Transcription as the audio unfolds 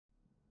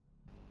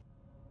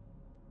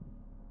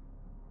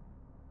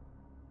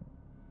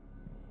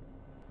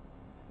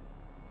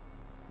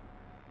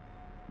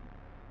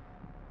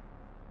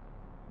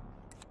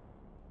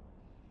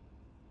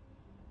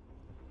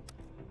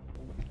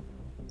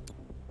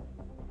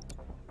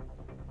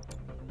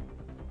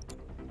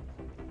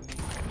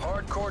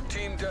hardcore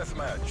team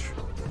deathmatch.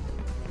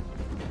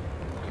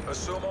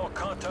 Assume all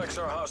contacts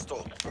are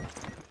hostile.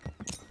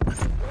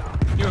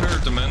 You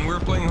heard the man, we're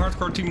playing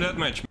hardcore team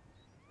deathmatch.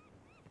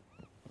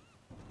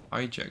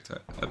 Hijacked. I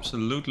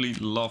absolutely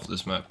love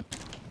this map.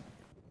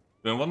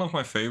 It's been one of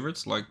my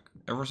favorites, like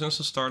ever since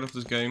the start of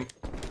this game.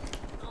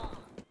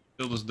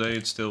 Till this day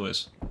it still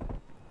is.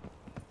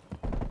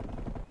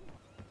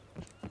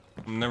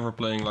 I'm never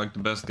playing like the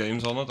best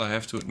games on it, I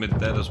have to admit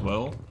that as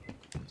well.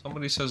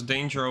 Somebody says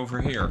danger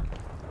over here.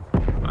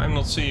 I'm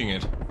not seeing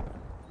it.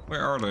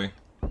 Where are they?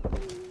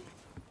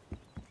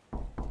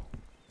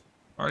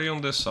 Are they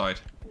on this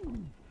side?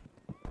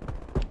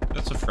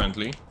 That's a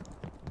friendly.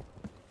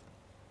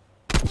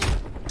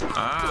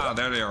 Ah,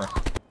 there they are.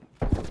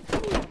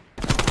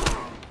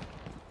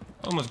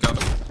 Almost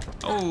got him.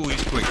 Oh,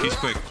 he's quick, he's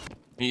quick.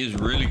 He is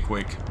really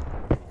quick.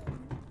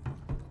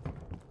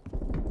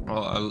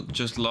 Well, I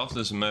just love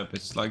this map.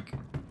 It's like...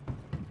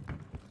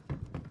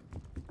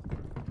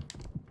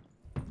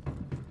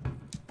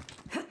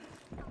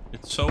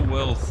 it's so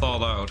well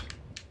thought out.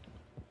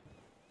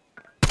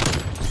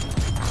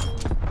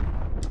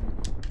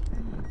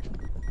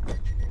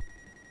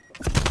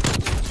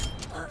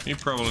 You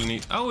probably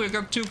need... oh, we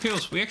got 2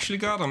 kills. We actually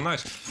got them.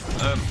 Nice.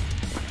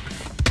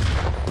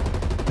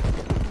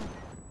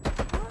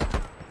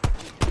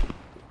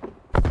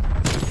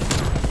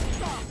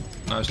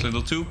 Nice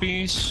little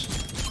 2-piece.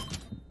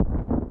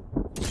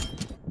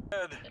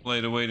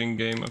 Play the waiting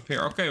game up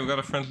here. Okay, we got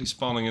a friendly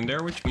spawning in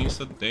there, which means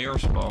that they are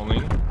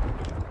spawning.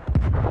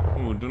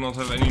 Ooh, do not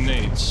have any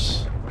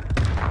nades.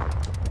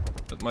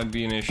 That might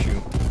be an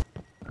issue.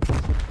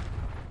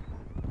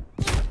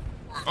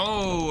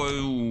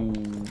 Oh,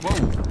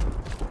 whoa.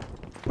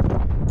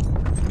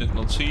 Did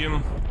not see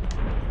him.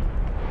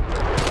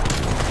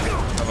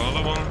 Got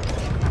another one.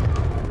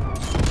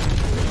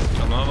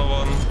 Another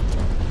one.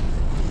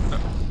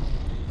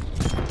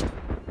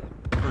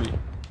 3,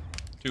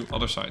 2,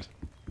 other side.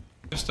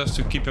 Just has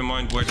to keep in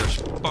mind where they're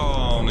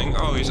spawning.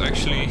 Oh, he's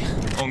actually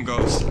on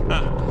ghost.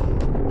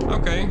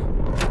 Okay.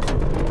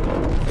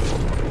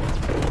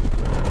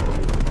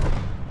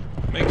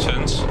 Makes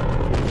sense.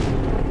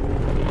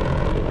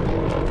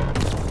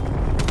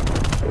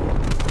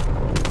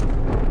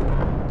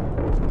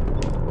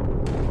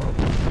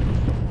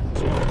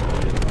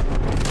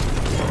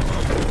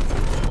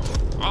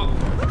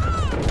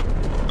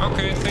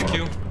 Okay, thank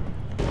you.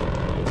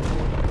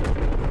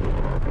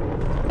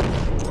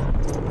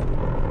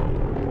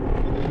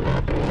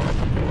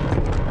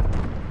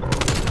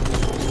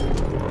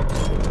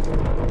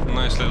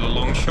 Nice little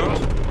long shot.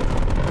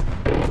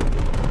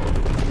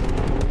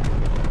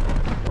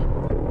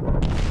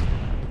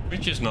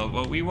 Which is not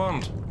what we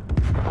want.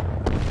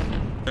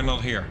 They're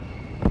not here.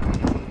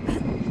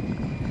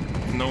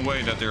 No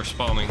way that they're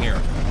spawning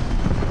here.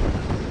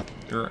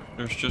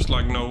 There's just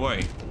like no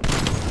way.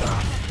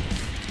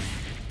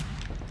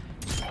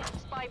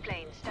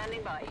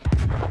 Standing by.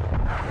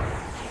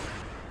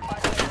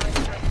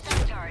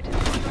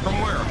 From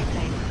where?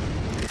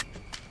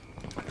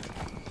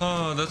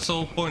 Oh, that's the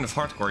whole point of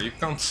hardcore. You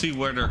can't see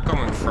where they're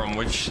coming from,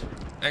 which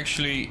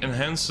actually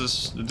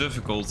enhances the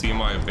difficulty in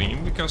my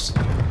opinion, because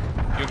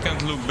you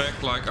can't look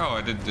back like, oh,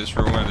 I did this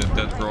wrong, I did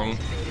that wrong.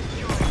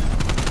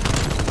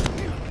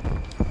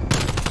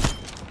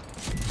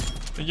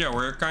 But yeah,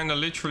 we're kinda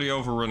literally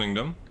overrunning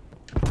them.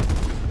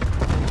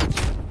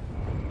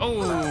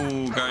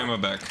 Oh, guy in my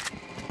back.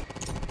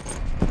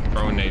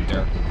 Throw a nade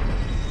there.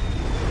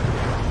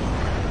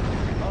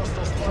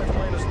 Hostile spy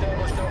plane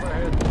established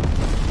overhead.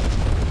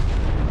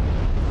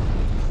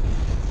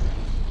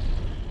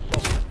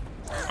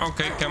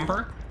 Okay,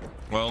 camper.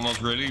 Well,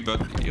 not really,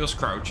 but he was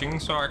crouching,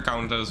 so I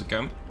count it as a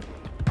camp.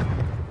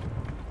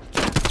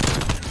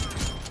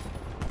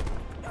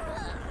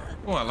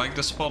 Oh, I like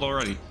the spot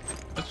already.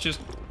 Let's just...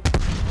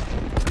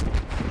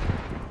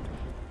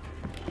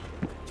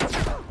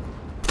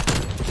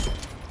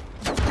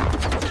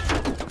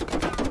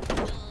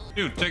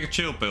 dude, take a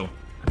chill pill.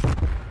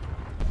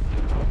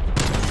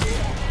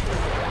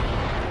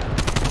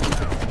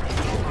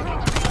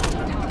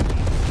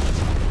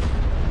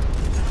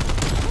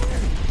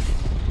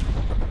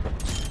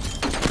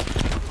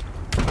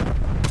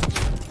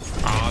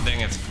 Ah,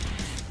 dang it.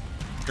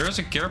 There is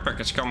a care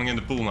package coming in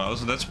the pool now,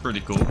 so that's pretty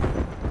cool.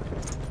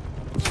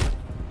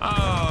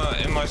 Ah,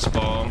 in my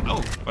spawn.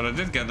 Oh, but I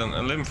did get a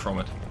limb from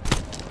it.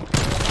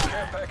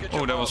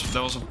 Oh, that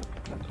was a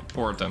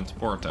poor attempt.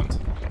 Poor attempt.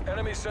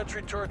 Enemy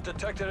sentry turret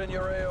detected in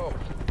your AO.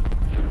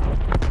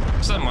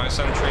 Is that my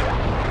sentry?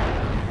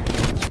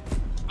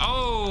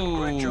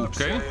 Oh,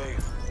 okay.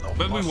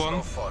 But we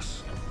won.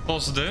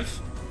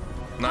 Positive.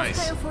 Nice.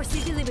 Hostile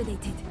forces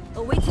eliminated.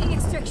 Awaiting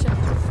extraction.